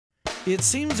It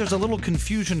seems there's a little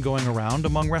confusion going around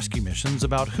among rescue missions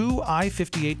about who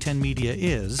i5810 Media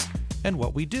is and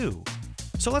what we do.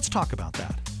 So let's talk about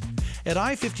that. At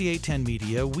i5810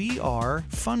 Media, we are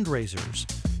fundraisers,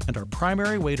 and our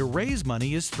primary way to raise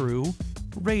money is through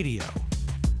radio.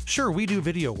 Sure, we do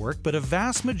video work, but a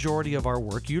vast majority of our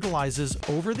work utilizes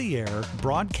over-the-air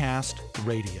broadcast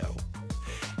radio.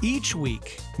 Each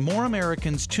week, more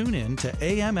Americans tune in to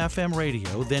AM/FM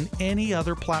radio than any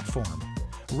other platform.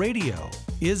 Radio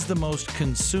is the most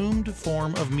consumed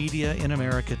form of media in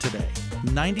America today.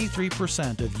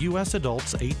 93% of U.S.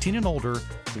 adults 18 and older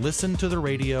listen to the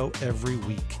radio every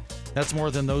week. That's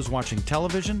more than those watching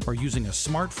television or using a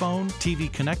smartphone,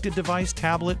 TV-connected device,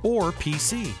 tablet, or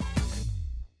PC.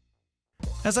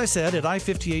 As I said, at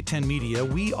i5810 Media,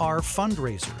 we are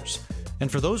fundraisers. And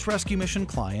for those rescue mission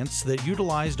clients that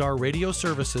utilized our radio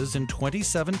services in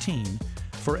 2017,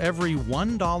 for every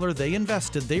 $1 they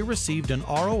invested, they received an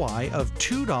ROI of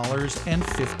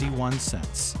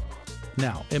 $2.51.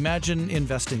 Now, imagine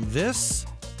investing this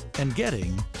and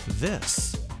getting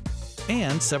this.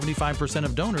 And 75%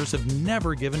 of donors have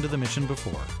never given to the mission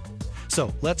before.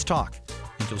 So let's talk,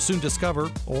 and you'll soon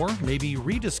discover, or maybe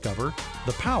rediscover,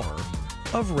 the power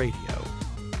of radio.